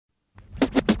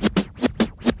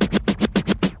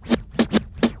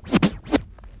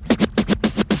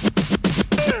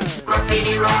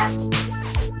Graffiti rock.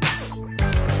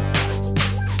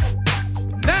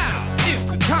 Now is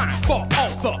the time for all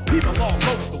the people all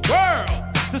over the world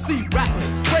to see rappers,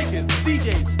 breakers,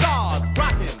 DJs, stars,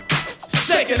 rocking,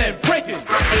 shaking and breaking.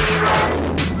 Graffiti rock.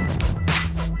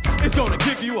 It's gonna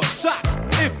give you a shock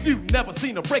if you've never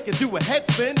seen a breaker do a head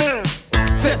spin.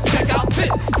 Just check out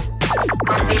this.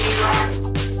 Graffiti rock.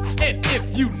 And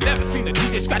if you never seen a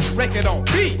DJ scratch a record on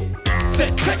beat,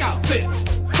 just check out this.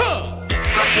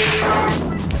 Graffiti rock.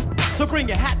 So bring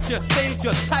your hat, your stage,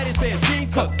 your tightest pair of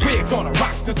jeans, cause we're gonna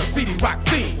rock the graffiti rock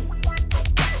scene.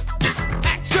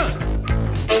 Action!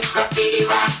 It's graffiti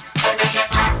rock in the hip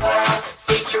hop world,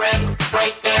 featuring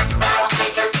breakdance battle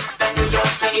makers, the New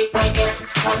York City breakers,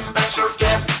 with special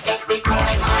guests, and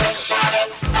recording artists shouting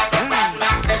at the rap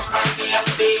masters from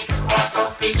DMC,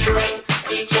 also featuring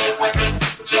DJ Wicked,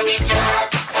 Jimmy Jazz,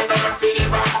 and the graffiti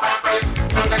rock rappers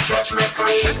from the Church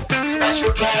Mystery,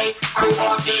 Special K,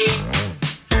 Cool D.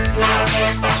 Now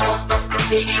here's the host of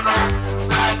Graffiti Rock,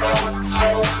 Michael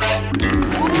Holman.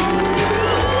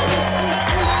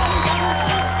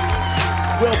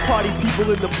 Well, party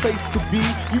people in the place to be,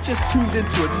 you just tuned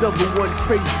into a #1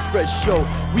 crazy fresh show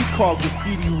we call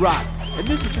Graffiti Rock. And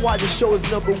this is why the show is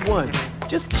 #1.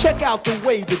 Just check out the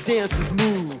way the dancers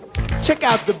move. Check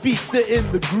out the beats, they're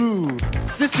in the groove.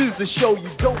 This is the show you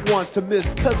don't want to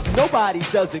miss, cause nobody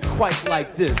does it quite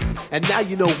like this. And now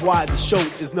you know why the show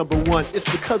is #1. It's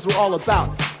because we're all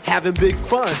about having big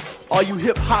fun. All you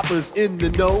hip hoppers in the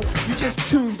know, you just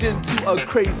tuned into a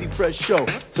crazy fresh show.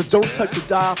 So don't touch the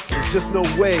dial, there's just no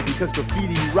way, because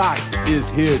Graffiti Rock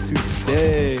is here to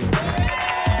stay.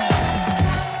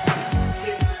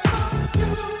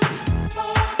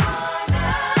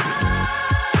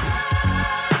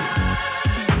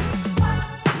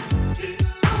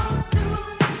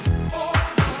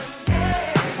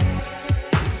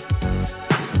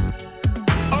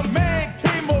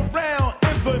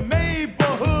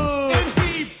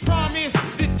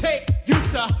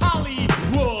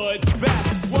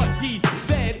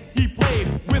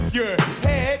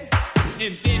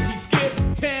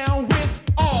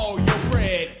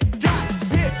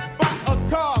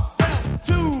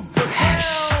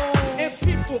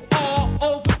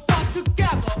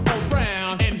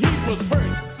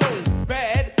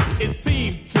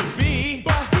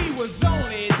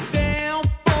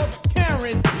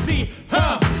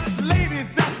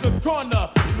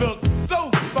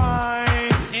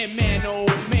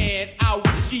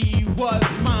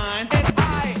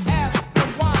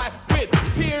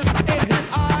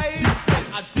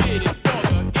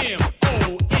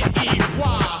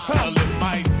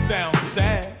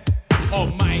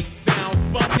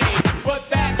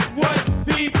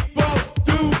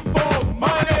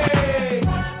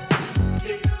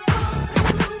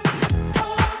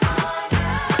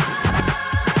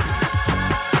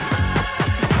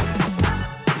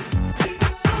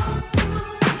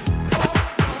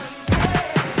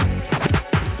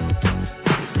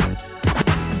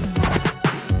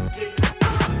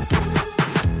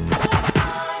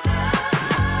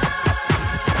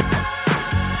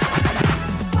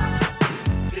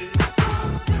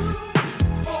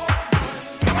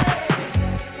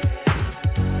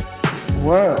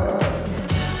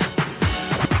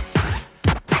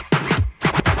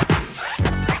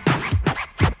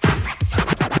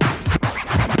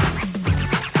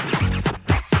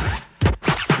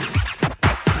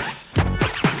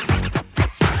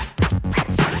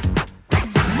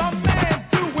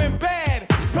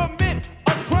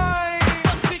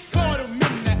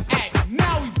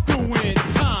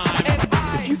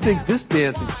 Think this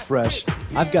dancing's fresh,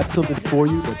 I've got something for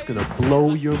you that's gonna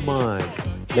blow your mind.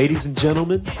 Ladies and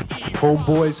gentlemen,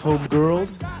 homeboys,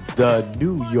 homegirls, the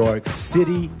New York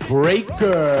City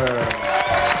Breaker.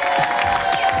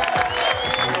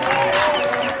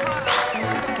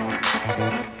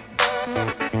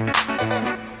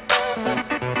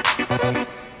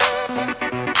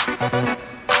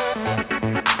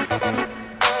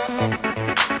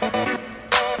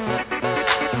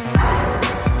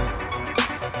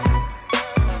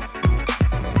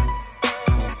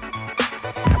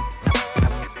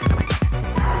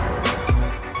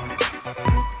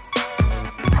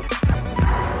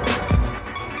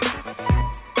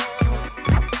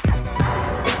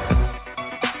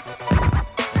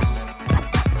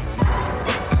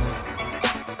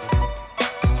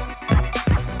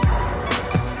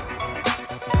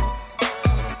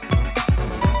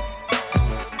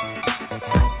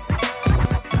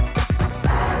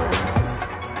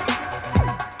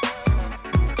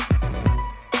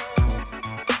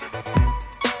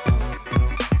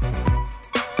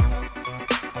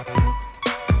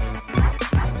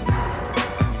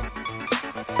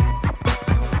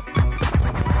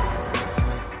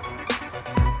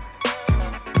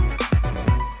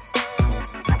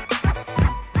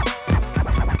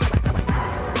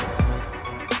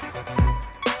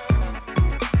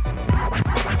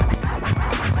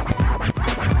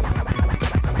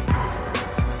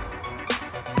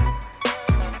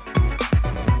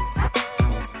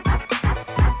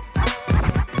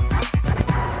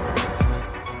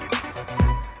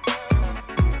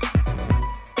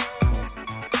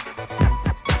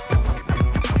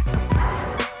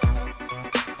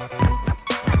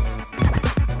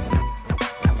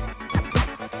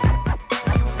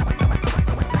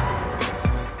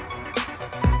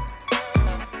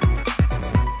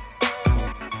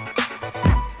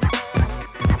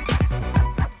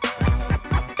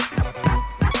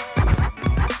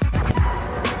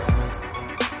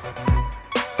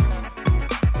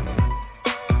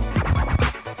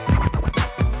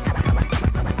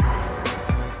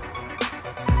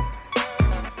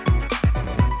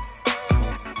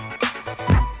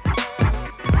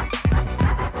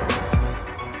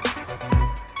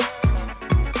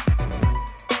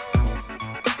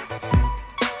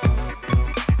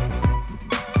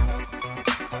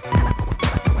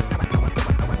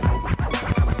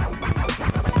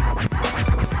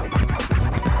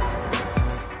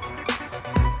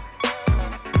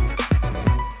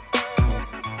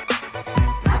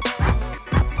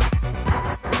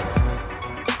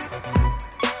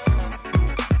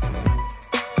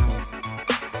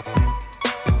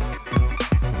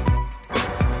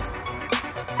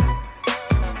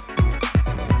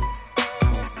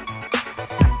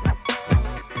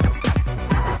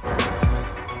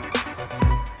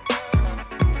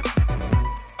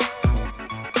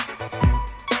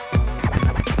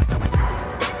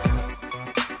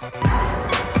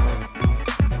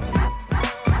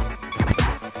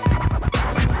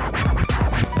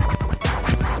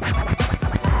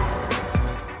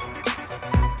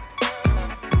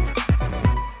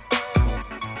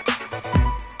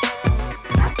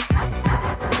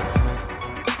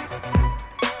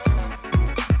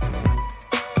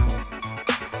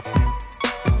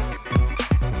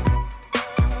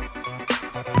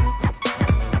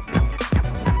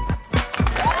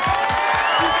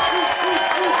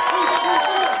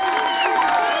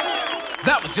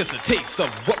 That was just a taste of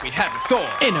what we have in store.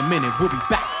 In a minute, we'll be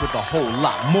back with a whole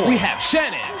lot more. We have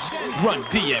Shannon, Run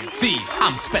DMC.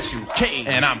 I'm Special K.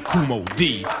 And I'm Kumo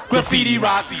D. Graffiti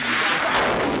rock.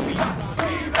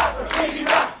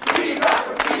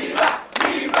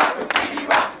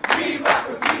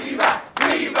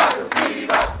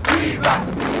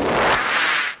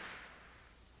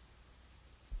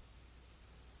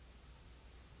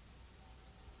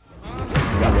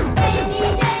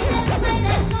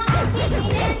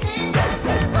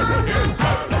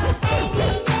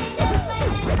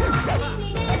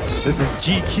 This is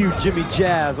GQ Jimmy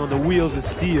Jazz on the wheels of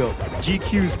steel.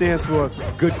 GQ stands for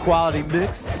good quality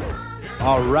mix.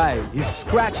 All right, he's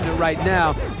scratching it right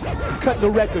now, cutting the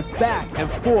record back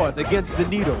and forth against the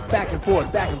needle, back and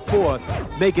forth,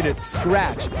 making it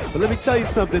scratch. But let me tell you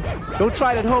something, don't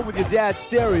try it at home with your dad's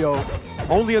stereo,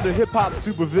 only under hip-hop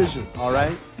supervision, all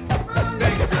right?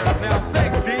 Thank you, girls. Now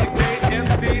thank DJs,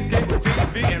 MCs, cable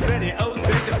TV, and radio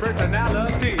station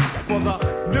personalities for the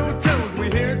new tunes we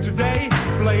hear today,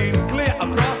 playing clear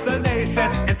across the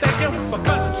nation. And thank you for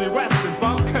country, western,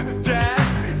 funk, jazz,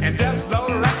 and death slow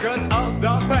records of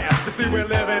the past. You see, we're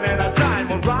living in a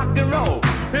time of rock and roll,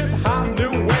 hip-hop,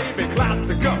 new wave, and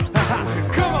classical.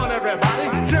 Come on,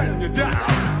 everybody, turn your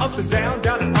dial up and down,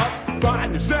 and up,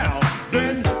 find yourself.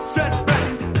 Then sit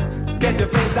back, get your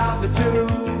face out the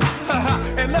tune,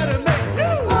 and let it make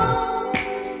you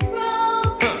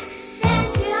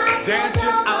dance you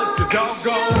out to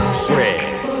doggone shit.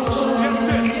 Just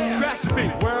scratch the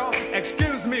beat, world.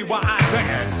 Excuse me while I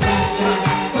dance.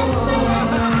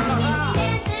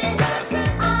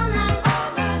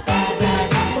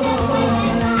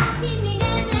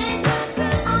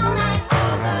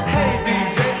 Hey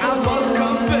DJ, I must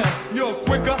confess, you're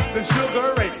quicker than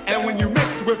Sugar Ray. And when you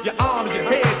mix with your arms, your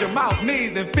head, your mouth,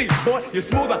 knees, and feet, boy, you're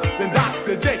smoother than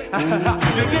Dr. J.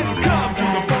 You didn't come to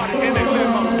the party in a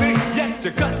limousine, yet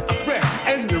your guts are fresh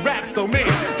and your rap so mean.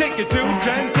 Take you to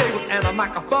turntables and a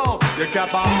microphone. You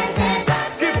kept on,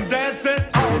 keep them dancing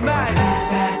all night.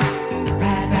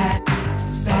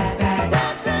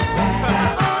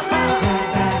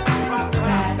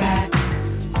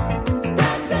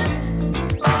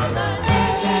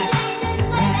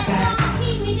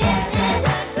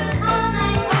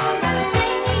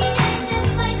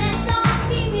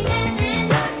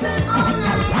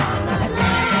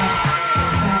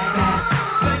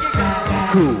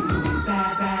 Cool.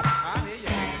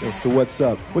 Yo, so what's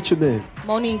up? What's your name?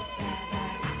 Monique.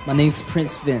 My name's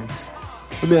Prince Vince.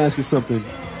 Let me ask you something.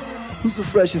 Who's the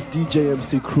freshest DJ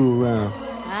MC crew around?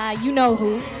 You know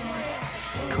who.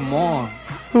 Come on.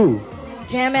 Who?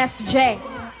 Jam Master J.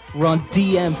 Run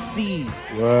DMC.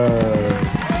 Word.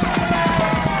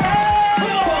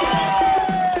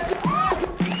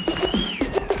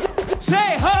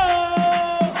 Say ho!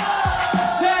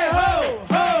 Say ho,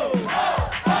 ho!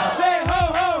 Say ho,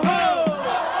 ho, ho!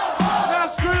 Now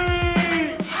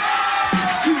scream!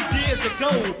 2 years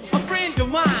ago, a friend of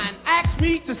mine asked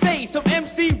me to say some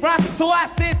MC rhyme, so I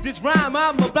said this rhyme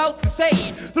I'm about to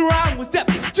say. The rhyme was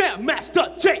definitely Jam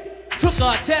Master J. Took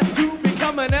a test to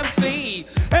become an MC,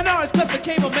 and Orange Cluster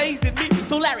came amazed at me,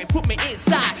 so Larry put me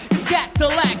inside his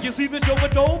Cadillac. You see, the show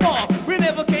would drove off, we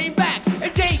never came back,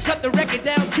 and Jay cut the record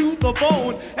down to the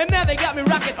bone, and now they got me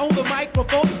rocking on the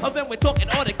microphone. Of them we're talking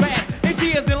autographs and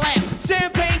tears and laughs,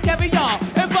 champagne, caviar,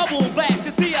 and bubble blast.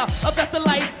 You see, that's the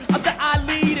life that I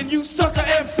lead, and you sucker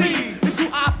MCs, it's who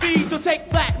I feed. So take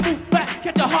that, move back,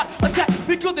 catch a heart attack,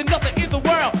 because there's nothing in the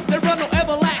world that run no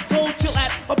Everlack. Cold chill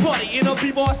at a party in a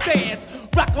b-boy stance,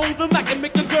 rock on the mic and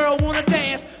make a girl wanna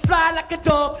dance, fly like a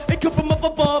dove and come from up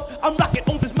above. I'm rocking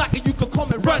on this mic and you can call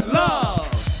me Run Love.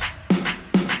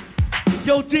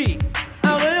 Yo D,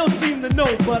 they don't seem to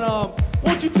know, but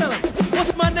won't you tell them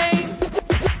what's my name?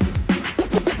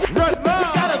 Run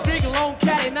Love. Got a big long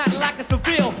caddy, not like a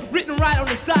Seville, written right on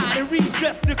the side and read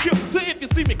dressed to kill. So if you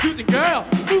see me cruising, girl,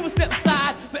 move a step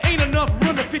aside. There ain't enough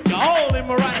room to fit you all in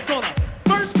my ride. On a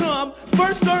first come,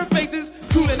 first serve basis.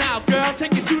 Cooling out, girl,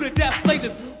 take you to the death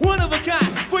places. One of a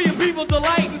kind, for your people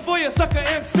delight, and for your sucker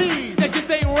MCs that just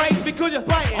ain't right because you're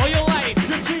biting on your life,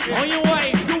 you're cheating on your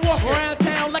way. You walk around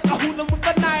town like a hooligan with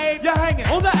a knife. You're hanging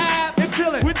on the app and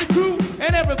chilling with the crew,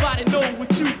 and everybody know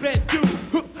what you've been through.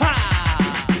 Ha!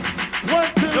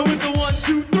 1, 2. So it's the 1,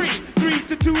 2, 3, 3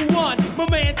 to 2, 1. My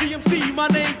man DMC, my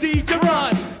name DJ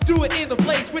Run. Do it in the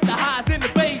place with the highs and the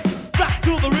bass. Rock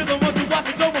to the rhythm once you watch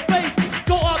it go my face.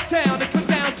 Go uptown and come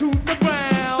down to the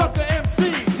ground. Sucker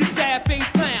MC, you sad face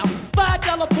clown.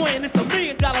 $5 boy and it's $1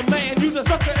 million man. You the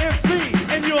sucker MC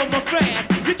and you're my fan.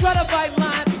 You try to bite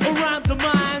lines or rhymes of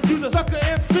mine. You the sucker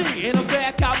MC in a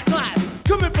back out climb.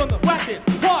 Coming from the wackest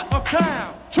part of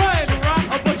town. Trying to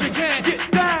rock, but you can't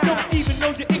get down.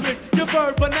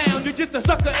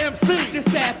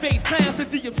 sounds to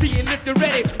DMC, and if you're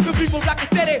ready, the people rockin'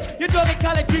 steady. You're dogging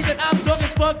collard greens and I'm dogging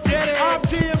spaghetti. I'm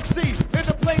DMC, in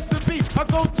the place to be. I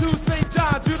go to St.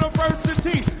 John's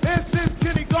University. And since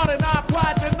kindergarten, I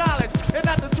acquired the knowledge. And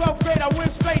at the 12th grade, I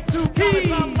went straight to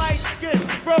college. I'm light-skinned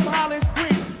from Hollis,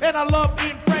 Queens. And I love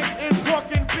eating franks and pork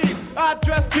and beef. I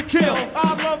dress to kill,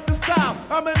 I love the style.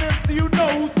 I'm an MC, you know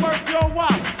who's worth your while.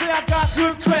 Say I got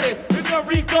good credit in the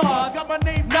regard. Got my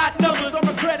name, not numbers on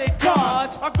my credit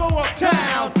card. I go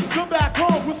uptown, come back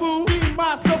home with food. Feed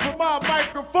myself with my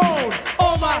microphone.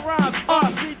 All my rhymes are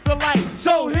sweet delight.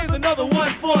 So here's another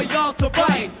one for y'all to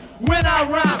bite. When I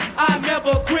rhyme, I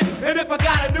never quit. And if I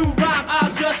got a new rhyme,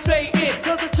 I'll just say it.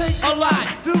 Cause it takes A lot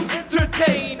to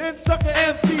entertain. and sucker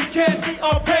MCs can be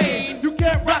a pain. You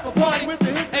can't rock a party with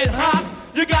the hip and hop.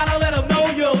 You gotta let them know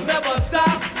you'll never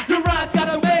stop. Your rhymes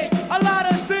gotta make a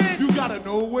lot of sense. You gotta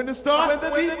know when to start.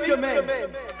 When the beats come in.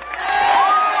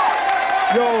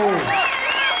 Yo.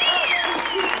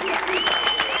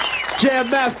 Jam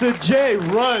Master J,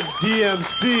 run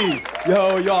DMC.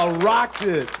 Yo, y'all rocked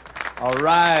it. All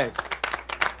right.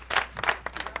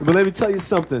 But let me tell you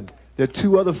something. There are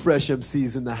two other fresh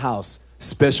MCs in the house.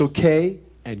 Special K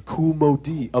and Kool Mo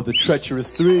D of the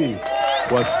Treacherous Three.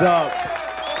 What's up?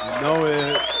 You know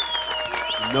it.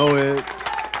 You know it.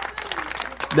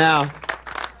 Now,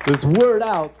 there's word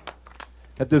out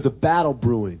that there's a battle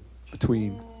brewing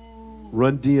between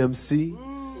Run DMC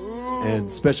and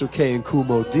Special K and Kool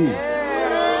Mo D.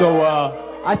 So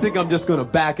I think I'm just gonna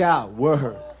back out.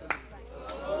 Word.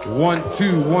 1,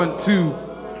 2, 1, 2.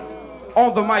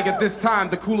 On the mic at this time,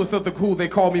 the coolest of the cool, they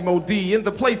call me Mo D. In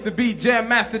the place to be, Jam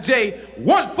Master J.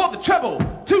 1 for the treble,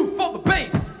 2 for the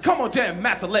bass. Come on, Jam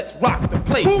Master, let's rock the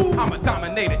place. I'm a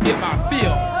dominator in my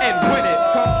field. And when it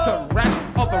comes to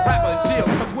rap, of the rapper's shield.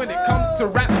 Cause when it comes to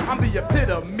rap, I'm the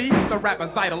epitome. The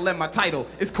rapper's idol and my title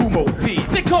is Kool Mo D.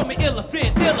 They call me illa,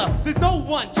 thin, illa. There's no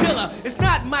one chiller. It's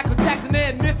not Michael Jackson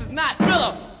and this is not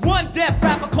Thriller. One deaf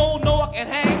rapper, cold, no I can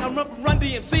hang. I'm Run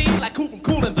DMC like Kool from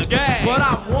Kool in the Gang. But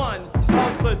I'm one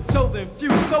of the chosen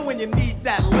few. So when you need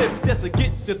that lift just to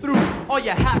get you through, all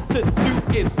you have to do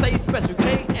is say Special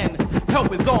K and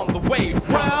help is on the way.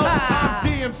 Well, I'm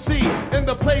DMC in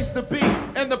the place to be.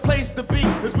 And the place to be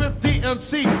is with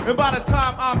DMC. And by the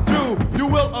time I'm due, you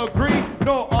will agree,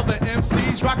 no other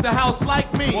MCs rock the house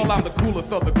like me. Well, I'm the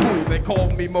coolest of the cool, they call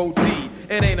me Mo D.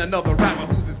 It ain't another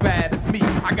rapper who's as bad as me.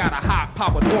 I got a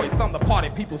high-powered voice, I'm the party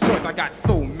people's choice. I got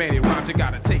so many rhymes you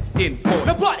gotta take in voice.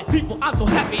 Now party people, I'm so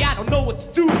happy I don't know what to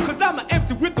do. Cause I'm an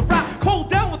MC with the rap, cold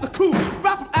down with the cool.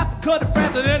 Rap from Africa to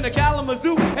France and then to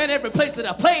Kalamazoo. And every place that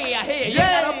I play, I hear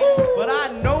Yeah, but I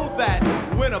know that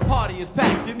when a party is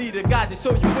packed, you need a guy to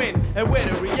show you when and where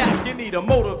to react. You need a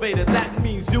motivator, that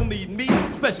means you'll need me.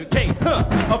 Special K,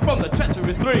 I'm from the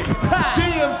Treacherous Three.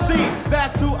 DMC,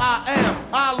 that's who I am.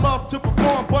 I love to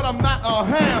perform, but I'm not a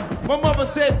ham. My mother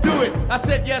said do it, I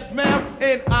said yes ma'am,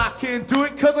 and I can do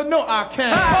it cause I know I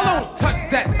can. Oh, don't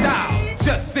touch that dial,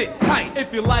 just sit tight.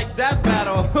 If you like that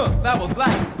battle, that was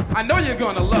light. I know you're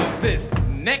gonna love this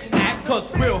next act.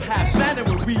 Cause we'll have Shannon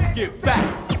when we get back.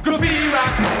 Graffiti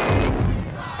rock.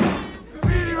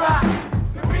 Graffiti rock.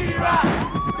 Graffiti rock.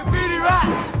 Graffiti rock.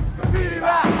 Graffiti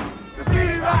rock.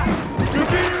 Graffiti rock.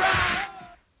 Graffiti rock.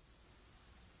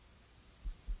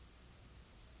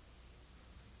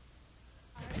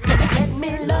 Let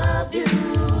me love you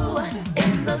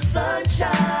in the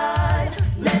sunshine.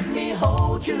 Let me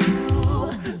hold you,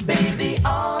 baby,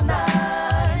 all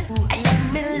night. And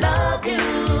let me love you.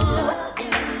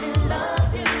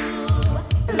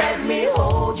 Let me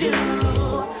hold you.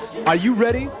 Are you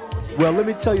ready? Well, let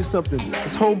me tell you something.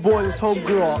 This homeboy and this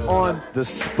homegirl are on the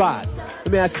spot.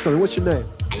 Let me ask you something. What's your name?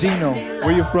 Dino.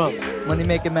 Where you from? Money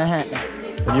making Manhattan.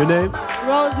 And your name?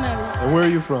 Rosemary. And where are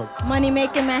you from? Money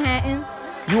making Manhattan.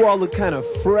 You all look kind of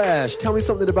fresh. Tell me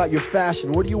something about your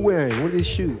fashion. What are you wearing? What are these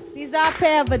shoes? These are a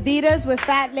pair of Adidas with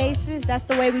fat laces. That's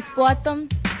the way we sport them.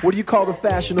 What do you call the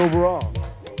fashion overall?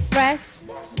 Fresh.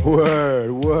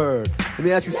 Word, word. Let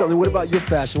me ask you something. What about your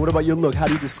fashion? What about your look? How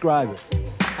do you describe it?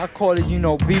 I call it,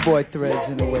 b-boy threads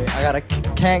in a way. I got a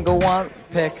Kango on, a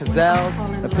pair of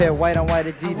Cazals, a pair of white on white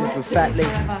Adidas with fat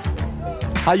laces.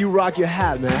 How you rock your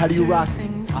hat, man? How do you rock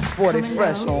it? I sport it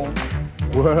fresh, Holmes.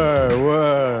 Word,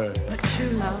 word.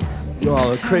 You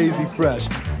all are crazy fresh.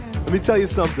 Let me tell you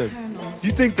something. If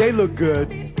you think they look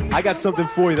good, I got something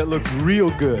for you that looks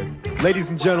real good. Ladies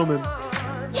and gentlemen,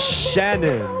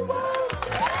 Shannon.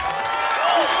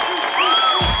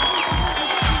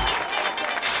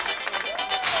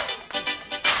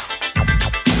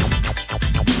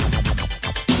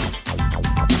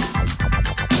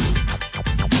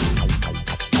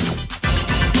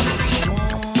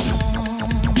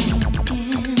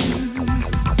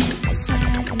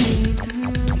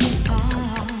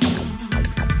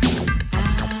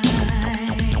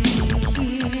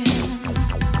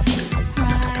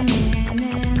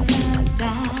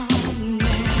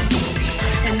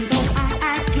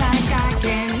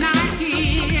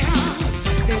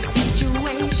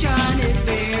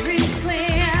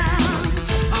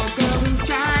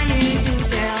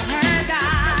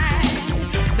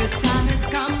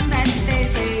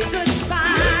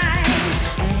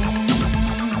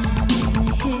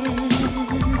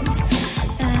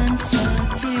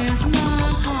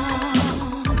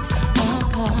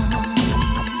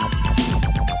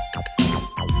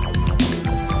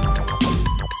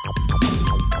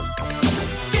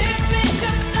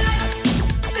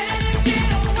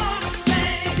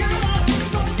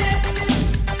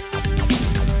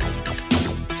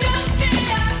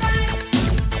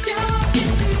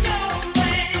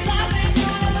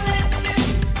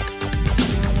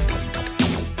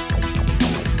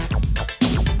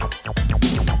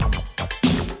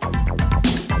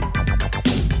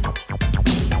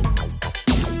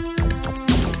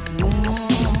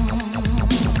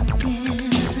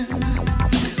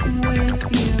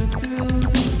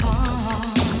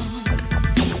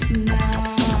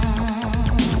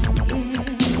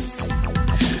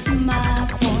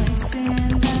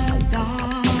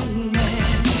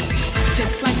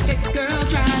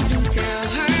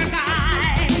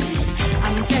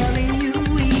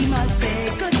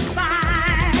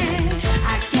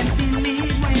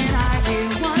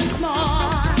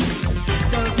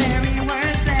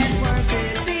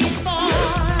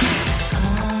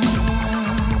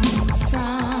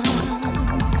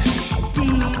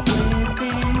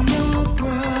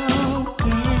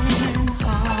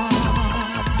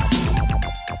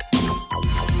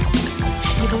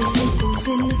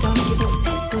 in the dark, give us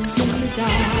echoes in the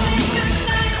dark.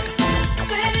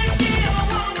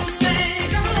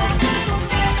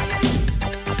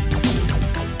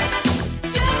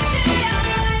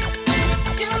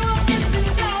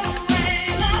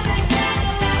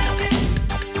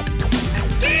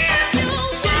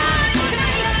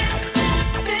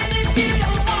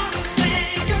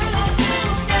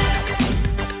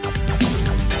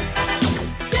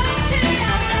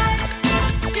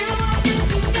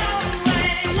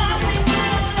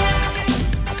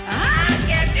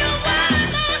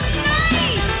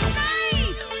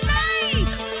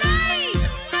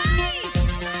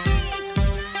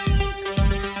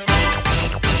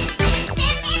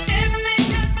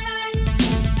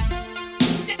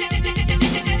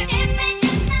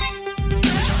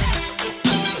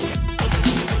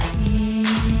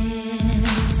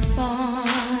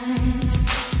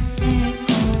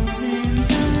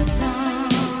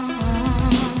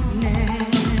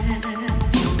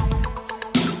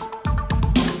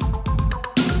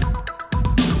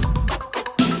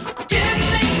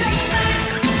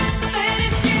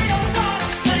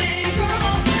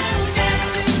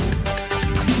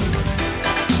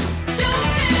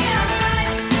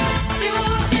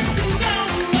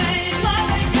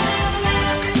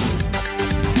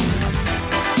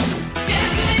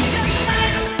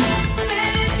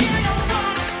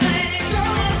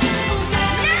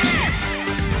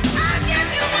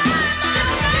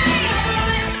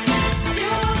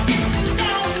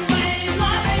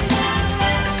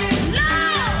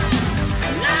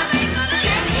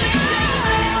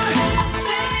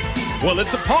 Well,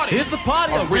 it's a party. It's a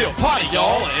party, a real party,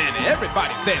 y'all, and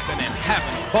everybody's dancing and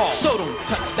having a ball. So don't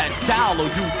touch that dial or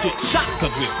you get shot.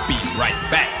 Cause we'll be right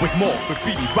back With more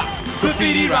graffiti rock.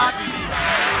 Graffiti rock.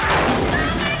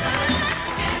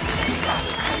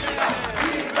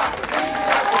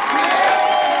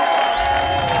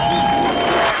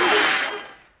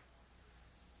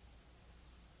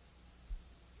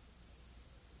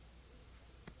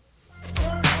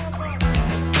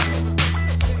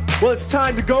 Well, it's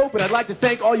time to go, but I'd like to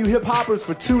thank all you hip-hoppers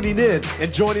for tuning in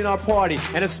and joining our party.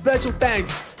 And a special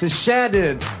thanks to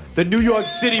Shannon, the New York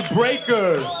City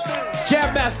Breakers,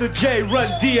 Jam Master J, Run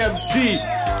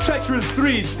DMC, Treacherous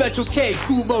 3, Special K,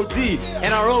 Cool Mo D,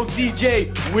 and our own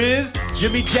DJ, Wiz,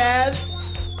 Jimmy Jazz,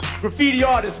 graffiti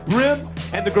artist Brim,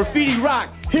 and the Graffiti Rock,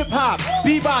 hip-hop,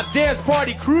 bebop, dance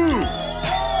party crew.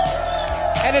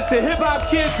 And it's the hip-hop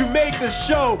kids who make the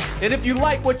show. And if you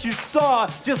like what you saw,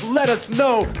 just let us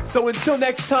know. So until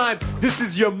next time, this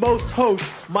is your most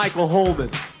host, Michael Holman.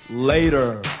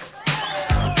 Later.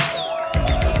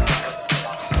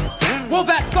 Well,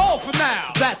 that's all for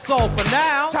now. That's all for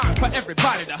now. Time for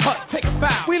everybody to take a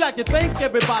bow. We like to thank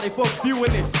everybody for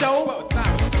viewing this show. Well, it's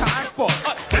now time for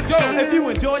us to go. If you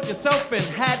enjoyed yourself and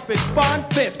had big fun,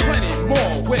 There's plenty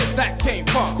more where that came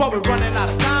from. but we're running out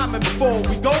of time, and before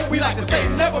we go, we like to say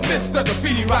never miss the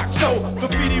Graffiti Rock Show.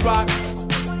 Graffiti Rock.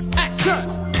 Action!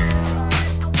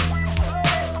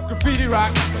 Graffiti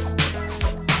Rock.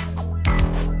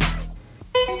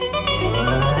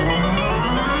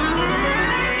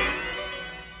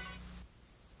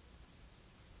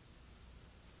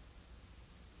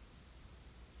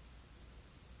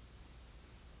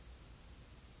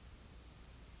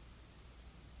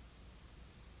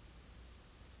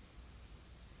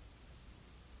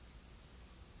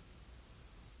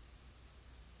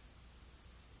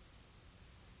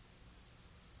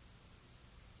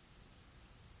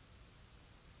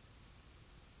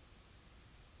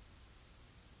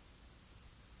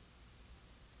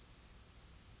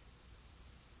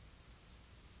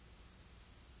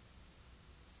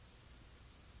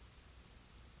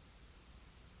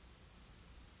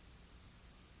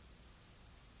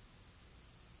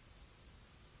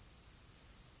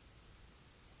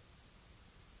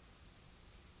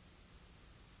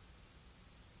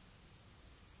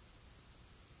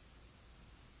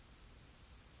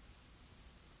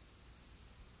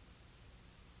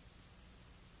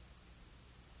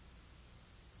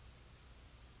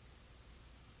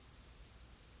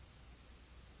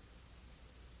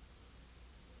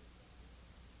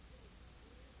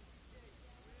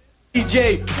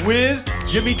 DJ Wiz,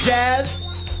 Jimmy Jazz,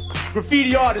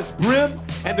 graffiti artist Brim,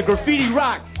 and the Graffiti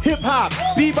Rock, hip-hop,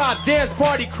 bebop, dance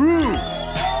party crew.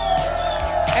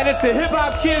 And it's the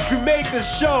hip-hop kids who make the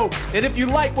show. And if you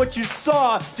like what you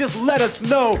saw, just let us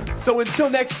know. So until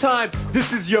next time,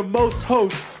 this is your most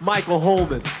host, Michael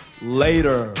Holman.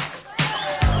 Later.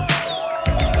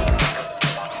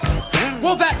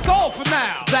 Well, that's all for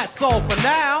now. That's all for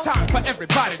now. Time for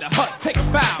everybody to take a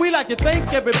bow. We like to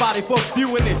thank everybody for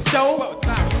viewing this show. Well, it's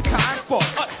now time for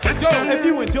us to go. If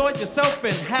you enjoyed yourself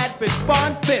and had big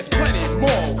fun, There's plenty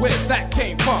more where that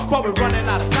came from. but we're running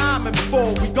out of time, and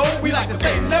before we go, we like to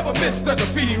say never miss the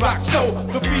Graffiti Rock Show.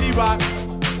 Graffiti Rock,